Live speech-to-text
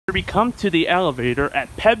We come to the elevator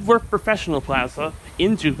at Pebworth Professional Plaza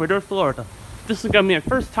in Jupiter, Florida. This is gonna be my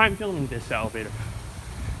first time filming this elevator.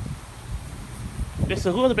 It's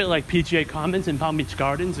a little bit like PGA Commons and Palm Beach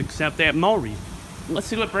Gardens, except they have Maury. Let's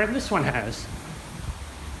see what brand this one has.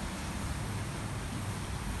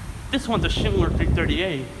 This one's a Schindler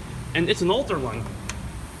 338, and it's an older one.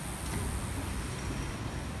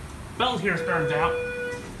 Bell here's burned out.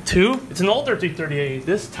 Two, it's an older 338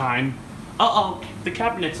 this time. Uh-oh, the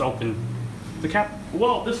cabinet's open.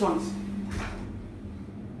 Whoa, this one's...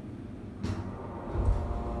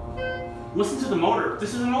 Listen to the motor.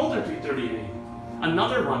 This is an older 338.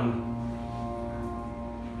 Another one.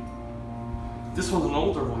 This one's an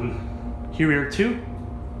older one. Here are two.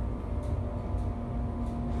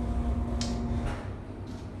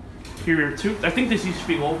 Here are two. I think this used to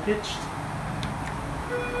be low pitched.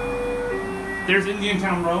 There's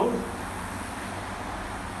Indiantown Road.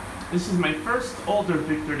 This is my first older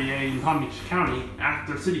 338 in Palm Beach County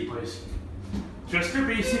after City Place. Just your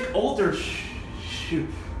basic older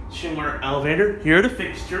Schindler elevator. Here are the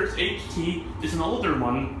fixtures. HT is an older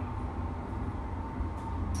one.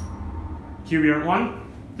 Here we are one.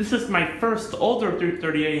 This is my first older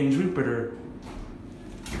 338 in Jupiter.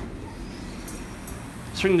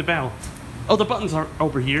 Let's ring the bell. Oh, the buttons are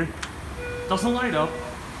over here. Doesn't light up.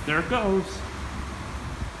 There it goes.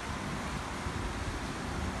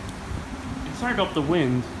 Sorry about the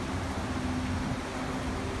wind.